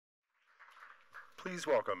Please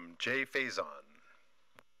welcome Jay Faison.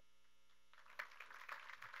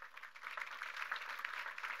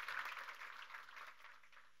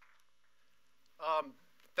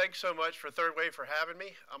 Thanks so much for Third Wave for having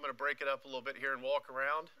me. I'm going to break it up a little bit here and walk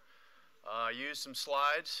around, use some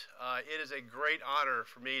slides. It is a great honor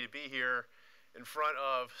for me to be here in front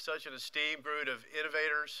of such an esteemed group of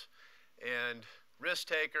innovators and risk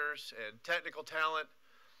takers and technical talent.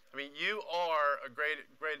 I mean, you are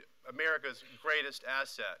America's greatest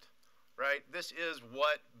asset, right? This is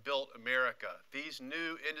what built America. These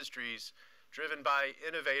new industries driven by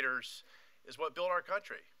innovators is what built our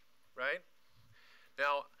country, right?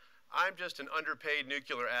 Now, I'm just an underpaid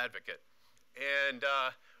nuclear advocate.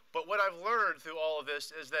 But what I've learned through all of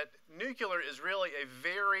this is that nuclear is really a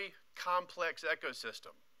very complex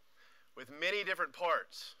ecosystem with many different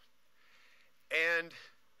parts. And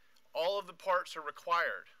all of the parts are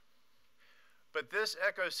required. But this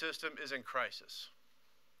ecosystem is in crisis.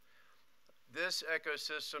 This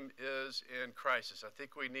ecosystem is in crisis. I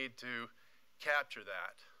think we need to capture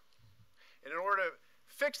that. And in order to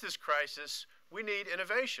fix this crisis, we need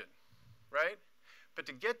innovation, right? But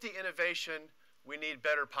to get the innovation, we need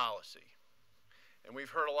better policy. And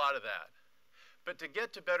we've heard a lot of that. But to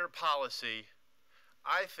get to better policy,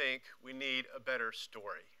 I think we need a better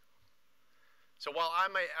story. So while I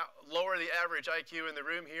may lower the average IQ in the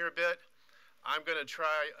room here a bit, I'm going to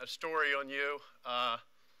try a story on you. I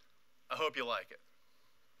hope you like it.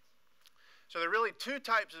 So there are really two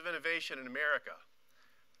types of innovation in America.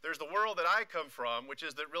 There's the world that I come from, which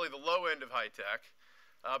is really the low end of high tech.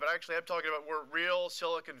 But actually, I'm talking about real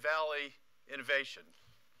Silicon Valley innovation.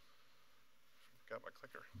 Got my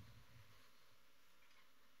clicker.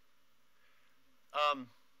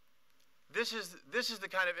 This is the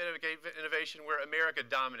kind of innovation where America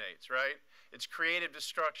dominates, right? It's creative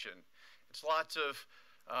destruction. It's lots of,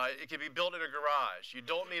 it can be built in a garage. You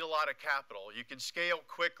don't need a lot of capital. You can scale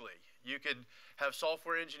quickly. You can have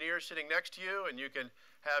software engineers sitting next to you, and you can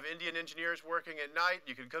have Indian engineers working at night.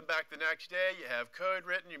 You can come back the next day. You have code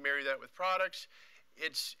written. You marry that with products.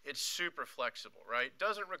 It's super flexible, right?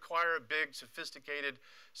 Doesn't require a big, sophisticated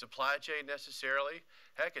supply chain necessarily.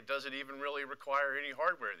 Heck, it doesn't even really require any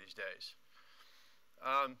hardware these days.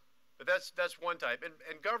 But that's one type.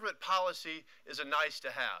 And government policy is a nice to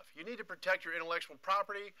have. You need to protect your intellectual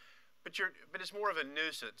property, but it's more of a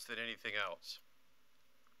nuisance than anything else.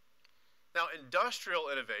 Now, industrial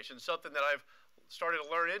innovation, something that I've started to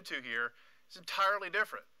learn into here, is entirely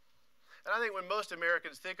different. And I think when most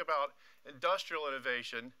Americans think about industrial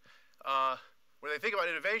innovation, when they think about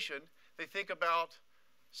innovation, they think about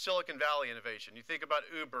Silicon Valley innovation. You think about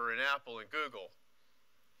Uber and Apple and Google.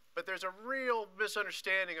 But there's a real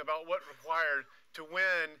misunderstanding about what's required to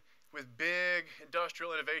win with big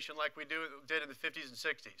industrial innovation like we did in the 50s and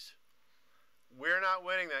 60s. We're not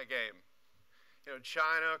winning that game. You know,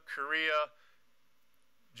 China, Korea,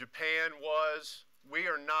 Japan was.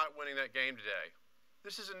 We are not winning that game today.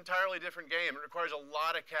 This is an entirely different game. It requires a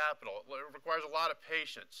lot of capital. It requires a lot of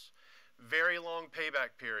patience, very long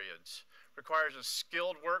payback periods. It requires a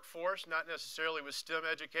skilled workforce, not necessarily with STEM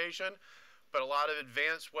education, but a lot of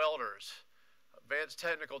advanced welders, advanced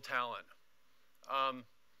technical talent. And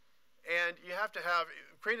you have to have,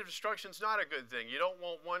 creative destruction is not a good thing. You don't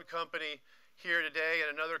want one company here today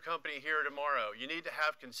and another company here tomorrow. You need to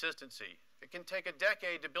have consistency. It can take a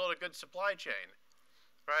decade to build a good supply chain,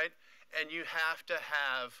 right? And you have to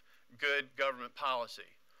have good government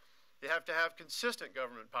policy. You have to have consistent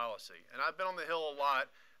government policy. And I've been on the Hill a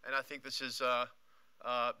lot, and I think this has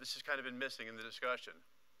kind of been missing in the discussion.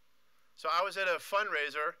 So I was at a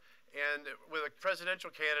fundraiser and with a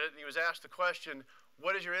presidential candidate, and he was asked the question,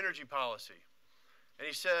 what is your energy policy? And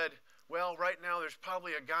he said, well, right now there's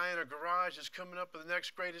probably a guy in a garage that's coming up with the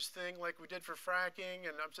next greatest thing like we did for fracking.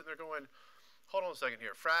 And I'm sitting there going, hold on a second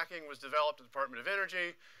here. Fracking was developed at the Department of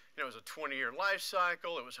Energy. You know, it was a 20-year life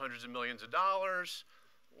cycle. It was hundreds of millions of dollars.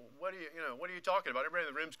 What are you talking about? Everybody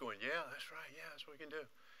in the room's going, yeah, that's right. Yeah, that's what we can do.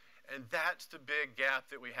 And that's the big gap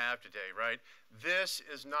that we have today, right? This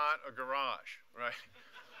is not a garage, right?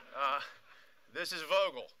 This is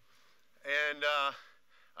Vogel. And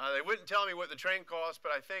they wouldn't tell me what the train cost,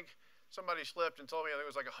 but I think somebody slipped and told me I think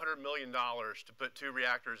it was like $100 million to put 2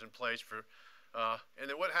 reactors in place for, and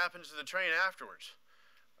then what happens to the train afterwards?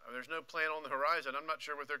 There's no plan on the horizon. I'm not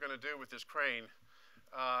sure what they're going to do with this crane,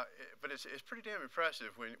 but it's pretty damn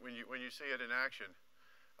impressive when you see it in action.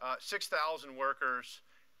 6,000 workers,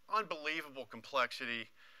 unbelievable complexity,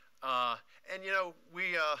 and you know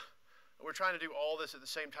we're trying to do all this at the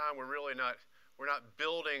same time. We're not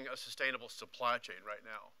building a sustainable supply chain right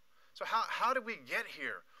now. So how did we get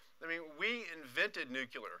here? I mean, we invented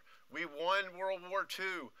nuclear. We won World War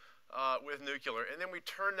II with nuclear, and then we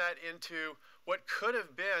turned that into what could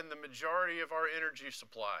have been the majority of our energy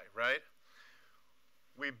supply, right?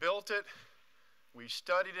 We built it, we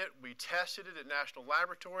studied it, we tested it at national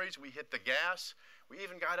laboratories, we hit the gas, we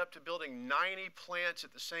even got up to building 90 plants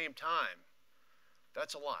at the same time.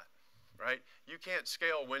 That's a lot, right? You can't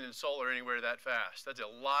scale wind and solar anywhere that fast. That's a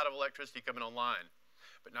lot of electricity coming online.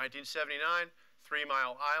 But 1979, 3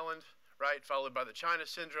 Mile Island, right, followed by the China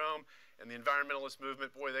Syndrome and the environmentalist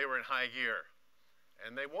movement, boy, they were in high gear.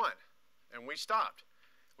 And they won, and we stopped.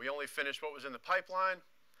 We only finished what was in the pipeline,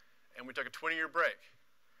 and we took a 20-year break.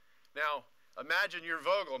 Now, imagine you're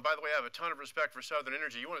Vogel, and by the way, I have a ton of respect for Southern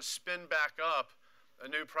Energy. You want to spin back up a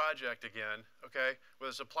new project again, okay, with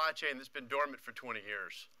a supply chain that's been dormant for 20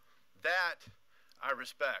 years. That I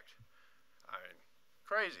respect. I mean,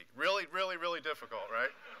 crazy. Really, really, really difficult, right?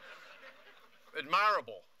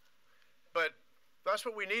 Admirable. But that's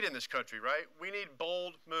what we need in this country, right? We need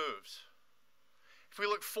bold moves. If we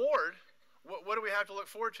look forward, what do we have to look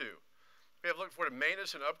forward to? We have to look forward to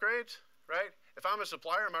maintenance and upgrades, right? If I'm a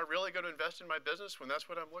supplier, am I really going to invest in my business when that's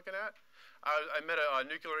what I'm looking at? I met a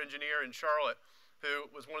nuclear engineer in Charlotte who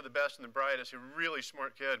was one of the best and the brightest, a really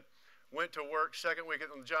smart kid. Went to work, second week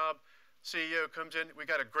on the job, CEO comes in, we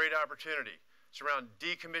got a great opportunity. It's around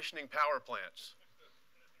decommissioning power plants.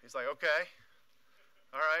 He's like, okay,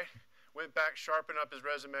 all right. Went back, sharpened up his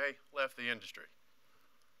resume, left the industry.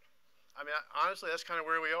 I mean, honestly, that's kind of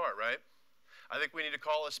where we are, right? I think we need to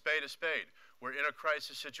call a spade a spade. We're in a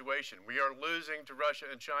crisis situation. We are losing to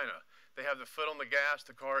Russia and China. They have the foot on the gas.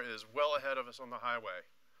 The car is well ahead of us on the highway,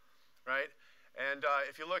 right? And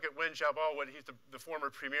if you look at Wen Jiabao, what the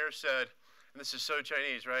former premier said, and this is so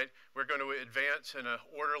Chinese, right? We're going to advance in an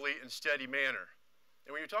orderly and steady manner.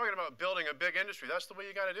 And when you're talking about building a big industry, that's the way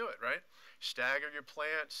you got to do it, right? Stagger your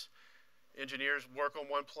plants. Engineers work on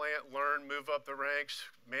one plant, learn, move up the ranks,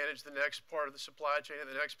 manage the next part of the supply chain at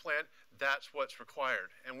the next plant. That's what's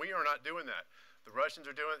required. And we are not doing that. The Russians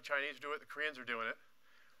are doing it, the Chinese are doing it, the Koreans are doing it.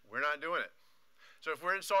 We're not doing it. So if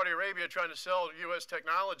we're in Saudi Arabia trying to sell U.S.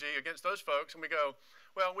 technology against those folks and we go,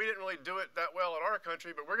 well, we didn't really do it that well in our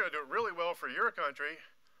country, but we're going to do it really well for your country.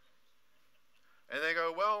 And they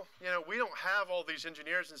go, well, you know, we don't have all these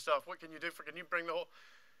engineers and stuff. What can you do can you bring the whole,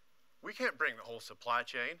 we can't bring the whole supply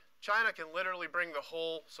chain. China can literally bring the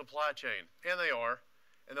whole supply chain, and they are,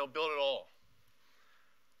 and they'll build it all.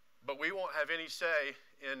 But we won't have any say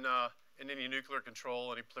in any nuclear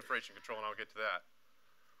control, any proliferation control, and I'll get to that.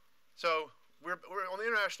 So we're on the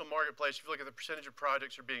international marketplace. If you look at the percentage of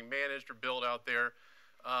projects that are being managed or built out there,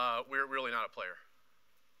 we're really not a player.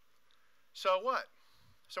 So what?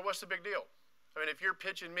 So what's the big deal? I mean, if you're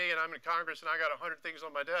pitching me and I'm in Congress and I got 100 things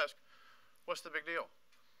on my desk, what's the big deal?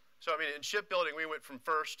 So I mean, in shipbuilding, we went from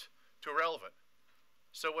first to irrelevant.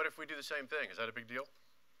 So what if we do the same thing? Is that a big deal?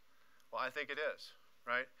 Well, I think it is,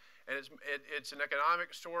 right? And it's an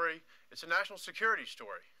economic story. It's a national security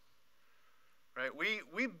story. Right?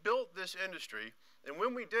 We built this industry, and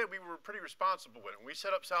when we did, we were pretty responsible with it. When we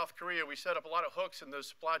set up South Korea, we set up a lot of hooks in those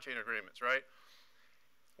supply chain agreements, right?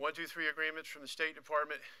 1, 2, 3 agreements from the State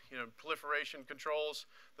Department, you know, proliferation controls,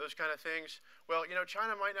 those kind of things. Well, you know,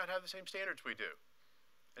 China might not have the same standards we do.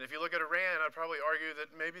 And if you look at Iran, I'd probably argue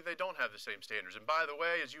that maybe they don't have the same standards. And by the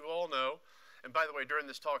way, as you all know, and by the way, during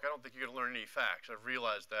this talk, I don't think you're going to learn any facts. I've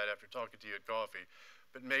realized that after talking to you at coffee.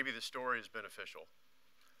 But maybe the story is beneficial.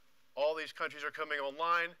 All these countries are coming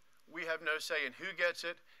online. We have no say in who gets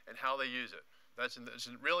it and how they use it. That's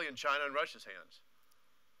really in China and Russia's hands.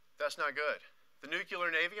 That's not good. The nuclear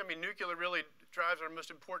Navy, I mean, nuclear really drives our most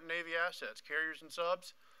important Navy assets, carriers and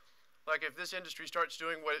subs. Like if this industry starts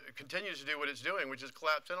doing what it continues to do what it's doing, which is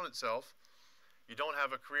collapse in on itself, you don't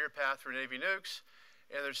have a career path for Navy nukes,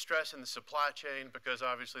 and there's stress in the supply chain because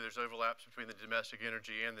obviously there's overlaps between the domestic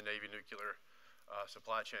energy and the Navy nuclear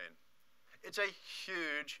supply chain. It's a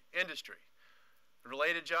huge industry.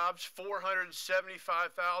 Related jobs,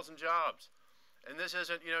 475,000 jobs. And this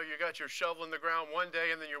isn't, you know, you got your shovel in the ground one day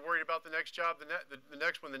and then you're worried about the next job, the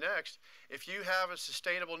next one, the next. If you have a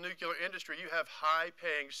sustainable nuclear industry, you have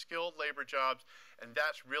high-paying, skilled labor jobs, and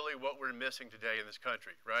that's really what we're missing today in this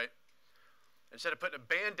country, right? Instead of putting a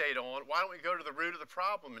Band-Aid on, why don't we go to the root of the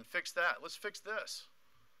problem and fix that? Let's fix this.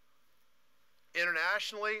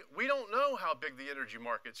 Internationally, we don't know how big the energy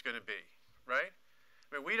market's going to be, right?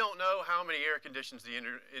 I mean, we don't know how many air conditioners the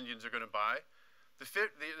Indians are going to buy.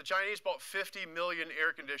 The Chinese bought 50 million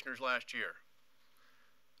air conditioners last year.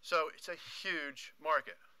 So it's a huge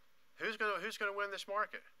market. Who's going to win this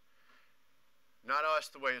market? Not us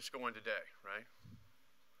the way it's going today, right?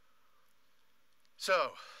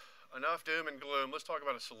 So enough doom and gloom. Let's talk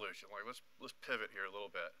about a solution. Like, let's pivot here a little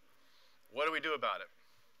bit. What do we do about it?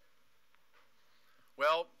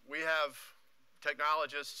 Well, we have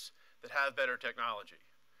technologists that have better technology,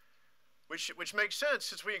 which makes sense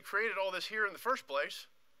since we created all this here in the first place,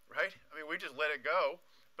 right? I mean, we just let it go,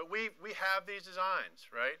 but we have these designs,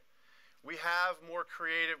 right? We have more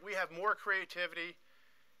creativity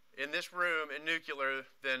in this room in nuclear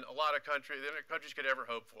than countries could ever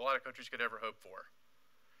hope for. A lot of countries could ever hope for.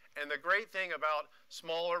 And the great thing about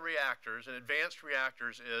smaller reactors and advanced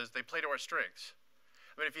reactors is they play to our strengths.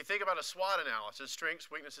 I mean, if you think about a SWOT analysis,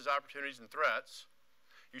 strengths, weaknesses, opportunities, and threats,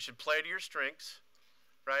 you should play to your strengths,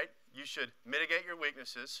 right? You should mitigate your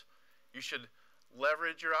weaknesses. You should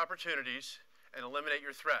leverage your opportunities and eliminate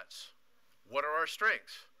your threats. What are our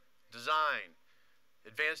strengths? Design,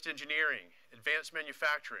 advanced engineering, advanced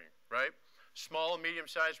manufacturing, right? Small and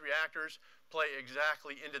medium-sized reactors play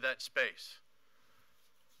exactly into that space.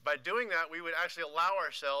 By doing that, we would actually allow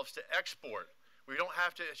ourselves to export. We don't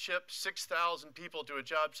have to ship 6,000 people to a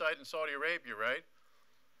job site in Saudi Arabia, right?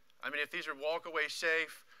 I mean, if these are walk-away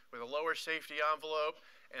safe with a lower safety envelope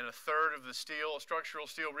and a third of the steel, structural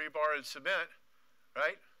steel rebar and cement,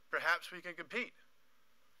 right? Perhaps we can compete.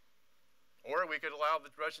 Or we could allow the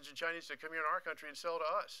Russians and Chinese to come here in our country and sell to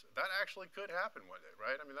us. That actually could happen one day,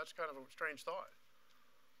 right? I mean, that's kind of a strange thought.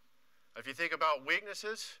 If you think about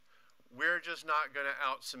weaknesses, we're just not going to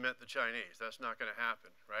out-cement the Chinese. That's not going to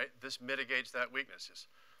happen, right? This mitigates that weaknesses.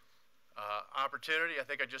 Opportunity, I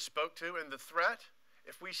think I just spoke to, and the threat,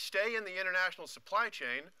 if we stay in the international supply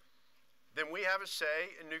chain, then we have a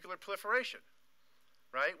say in nuclear proliferation,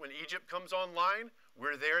 right? When Egypt comes online,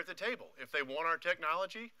 we're there at the table. If they want our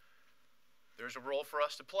technology, there's a role for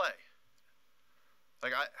us to play.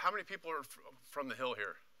 Like, how many people are from the Hill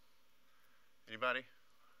here? Anybody?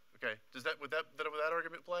 Okay, would that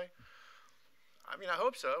argument play? I mean, I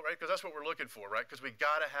hope so, right? Because that's what we're looking for, right? Because we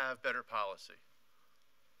got to have better policy.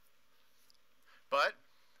 But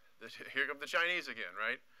here come the Chinese again,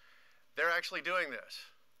 right? They're actually doing this.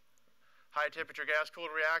 High temperature gas-cooled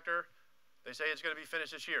reactor, they say it's going to be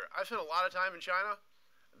finished this year. I've spent a lot of time in China.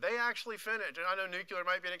 They actually finish. And I know nuclear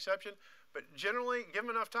might be an exception, but generally, give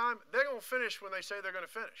them enough time, they're going to finish when they say they're going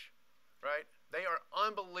to finish, right? They are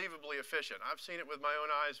unbelievably efficient. I've seen it with my own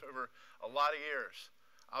eyes over a lot of years.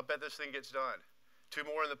 I'll bet this thing gets done. 2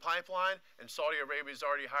 more in the pipeline, and Saudi Arabia's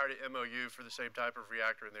already hired an MOU for the same type of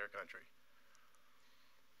reactor in their country.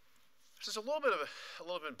 This is a little bit of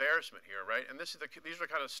embarrassment here, right? And these are the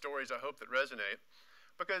kind of stories I hope that resonate,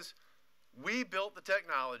 because we built the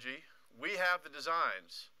technology, we have the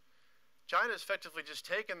designs. China's effectively just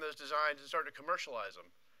taken those designs and started to commercialize them.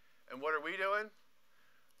 And what are we doing?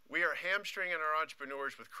 We are hamstringing our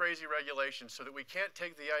entrepreneurs with crazy regulations so that we can't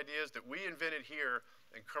take the ideas that we invented here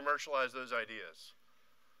and commercialize those ideas.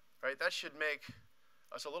 Right? That should make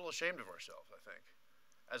us a little ashamed of ourselves, I think,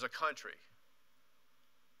 as a country.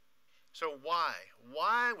 So why?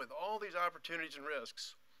 Why, with all these opportunities and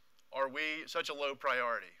risks, are we such a low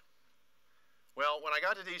priority? Well, when I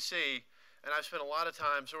got to DC, and I've spent a lot of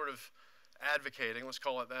time sort of advocating, let's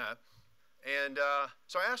call it that, and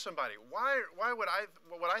so I asked somebody, why would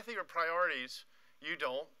what I think are priorities, you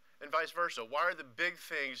don't, and vice versa? Why are the big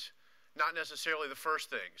things not necessarily the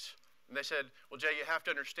first things? And they said, well, Jay, you have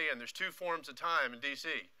to understand, there's 2 forms of time in DC.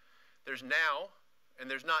 There's now,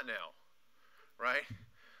 and there's not now, right?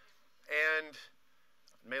 And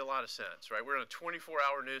it made a lot of sense, right? We're in a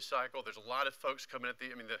 24-hour news cycle. There's a lot of folks coming at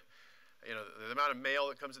the amount of mail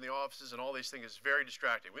that comes in the offices and all these things is very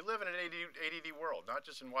distracting. We live in an ADD world, not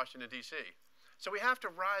just in Washington, D.C. So we have to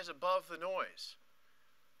rise above the noise,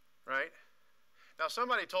 right? Now,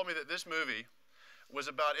 somebody told me that this movie was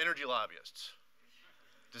about energy lobbyists.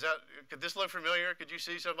 Could this look familiar? Could you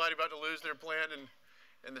see somebody about to lose their plant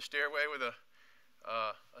in the stairway with a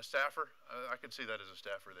staffer? I could see that as a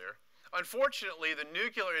staffer there. Unfortunately, the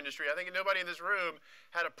nuclear industry, I think nobody in this room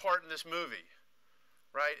had a part in this movie,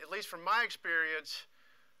 right? At least from my experience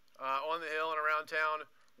on the Hill and around town,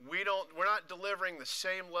 we're not delivering the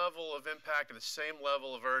same level of impact and the same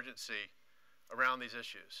level of urgency around these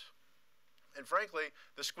issues. And frankly,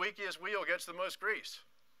 the squeakiest wheel gets the most grease,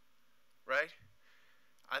 right?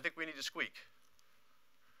 I think we need to squeak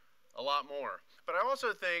a lot more. But I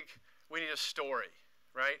also think we need a story,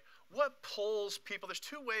 right? What pulls people? There's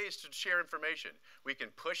 2 ways to share information. We can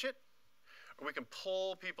push it, or we can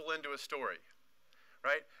pull people into a story,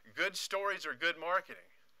 right? Good stories are good marketing,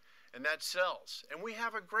 and that sells. And we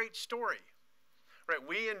have a great story, right?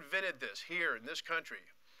 We invented this here in this country.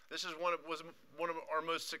 This was one of our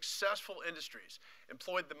most successful industries,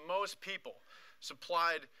 employed the most people,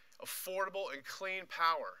 supplied affordable and clean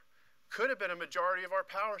power, Could have been a majority of our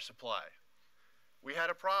power supply. We had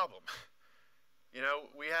a problem. You know,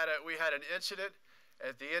 we had an incident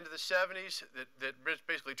at the end of the 70s that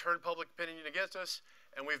basically turned public opinion against us,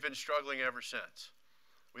 and we've been struggling ever since.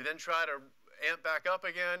 We then try to amp back up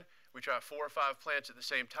again. We try 4 or 5 plants at the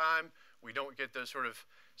same time. We don't get those sort of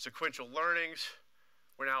sequential learnings.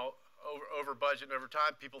 We're now over budget and over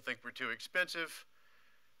time. People think we're too expensive.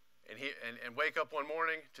 And wake up one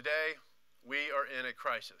morning today, we are in a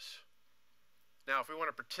crisis. Now, if we want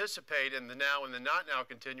to participate in the now and the not now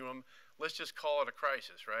continuum, let's just call it a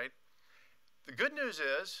crisis, right? The good news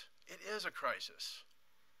is, it is a crisis,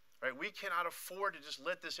 right? We cannot afford to just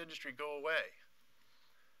let this industry go away.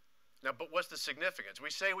 Now, but what's the significance? We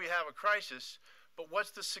say we have a crisis, but what's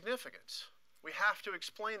the significance? We have to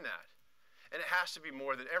explain that. And it has to be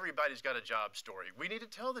more than everybody's got a job story. We need to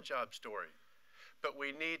tell the job story, but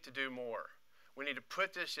we need to do more. We need to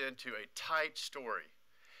put this into a tight story.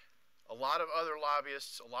 A lot of other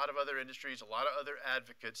lobbyists, a lot of other industries, a lot of other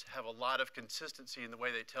advocates have a lot of consistency in the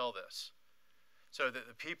way they tell this. So that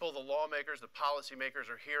the people, the lawmakers, the policymakers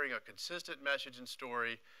are hearing a consistent message and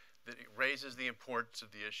story that raises the importance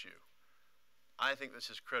of the issue. I think this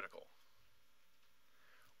is critical.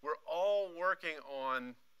 We're all working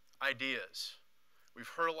on ideas. We've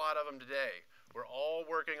heard a lot of them today. We're all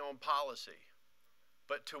working on policy.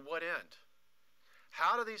 But to what end?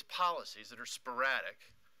 How do these policies that are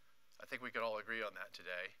sporadic, I think we could all agree on that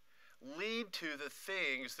today, lead to the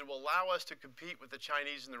things that will allow us to compete with the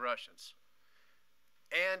Chinese and the Russians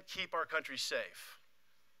and keep our country safe?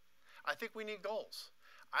 I think we need goals.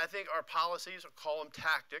 I think our policies, I'll call them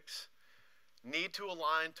tactics, need to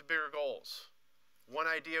align to bigger goals. One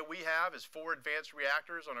idea we have is 4 advanced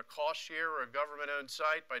reactors on a cost share or a government-owned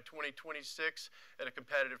site by 2026 at a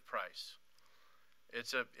competitive price.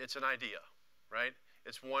 It's an idea, right?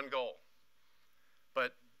 It's one goal.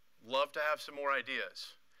 But love to have some more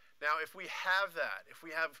ideas. Now, if we have that, if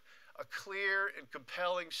we have a clear and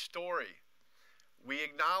compelling story, we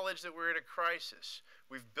acknowledge that we're in a crisis,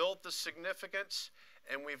 we've built the significance,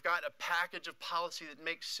 and we've got a package of policy that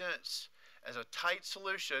makes sense as a tight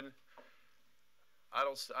solution, I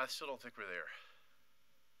still don't think we're there.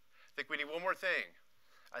 I think we need one more thing.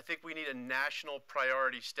 I think we need a national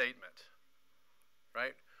priority statement,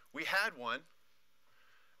 right? We had one.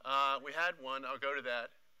 I'll go to that.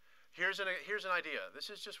 Here's an idea. This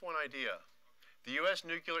is just one idea. The U.S.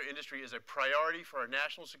 nuclear industry is a priority for our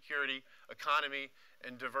national security, economy,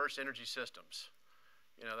 and diverse energy systems.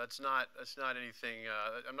 You know, that's not anything,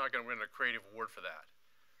 I'm not going to win a creative award for that.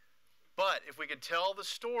 But if we could tell the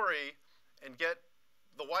story and get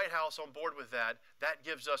the White House on board with that, that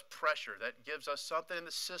gives us pressure. That gives us something in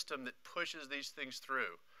the system that pushes these things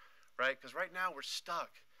through, right? Because right now we're stuck.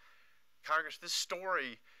 Congress, this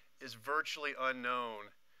story is virtually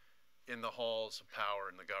unknown in the halls of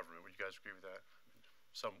power in the government. Would you guys agree with that?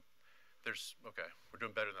 Okay, we're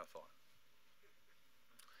doing better than I thought.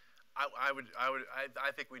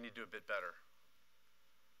 I think we need to do a bit better.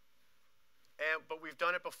 But we've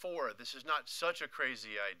done it before. This is not such a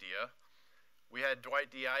crazy idea. We had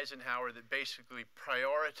Dwight D. Eisenhower that basically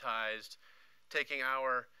prioritized taking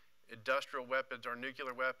our industrial weapons, our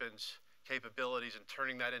nuclear weapons capabilities, and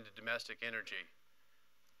turning that into domestic energy.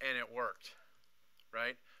 And it worked,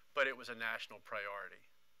 right? But it was a national priority.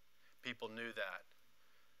 People knew that.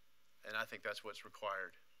 And I think that's what's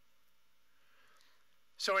required.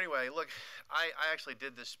 So anyway, look, I actually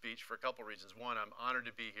did this speech for a couple reasons. One, I'm honored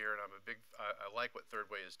to be here, and I like what Third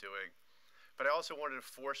Way is doing. But I also wanted to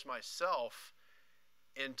force myself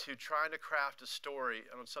into trying to craft a story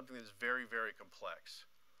on something that's very, very complex.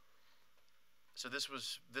 So this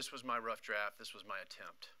was my rough draft. This was my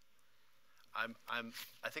attempt.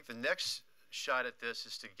 I think the next shot at this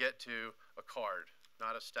is to get to a card,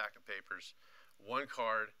 not a stack of papers. One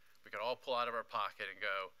card we can all pull out of our pocket and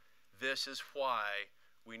go, this is why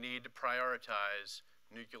we need to prioritize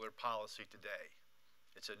nuclear policy today.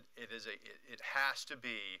 It has to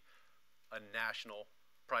be a national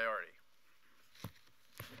priority.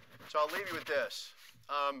 So I'll leave you with this.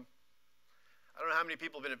 I don't know how many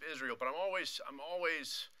people have been to Israel, but I'm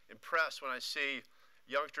always impressed when I see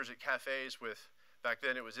youngsters at cafes with, back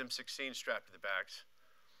then it was M16 strapped to the backs.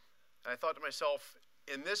 And I thought to myself,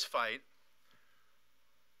 in this fight,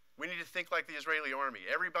 we need to think like the Israeli army.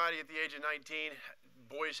 Everybody at the age of 19,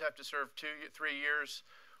 boys have to serve 3 years,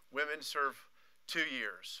 women serve 2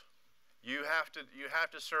 years. You have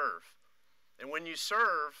to serve. And when you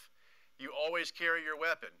serve, you always carry your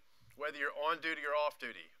weapon, whether you're on duty or off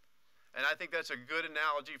duty. And I think that's a good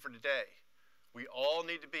analogy for today. We all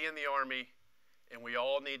need to be in the army, and we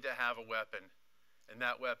all need to have a weapon, and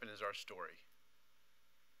that weapon is our story.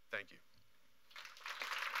 Thank you.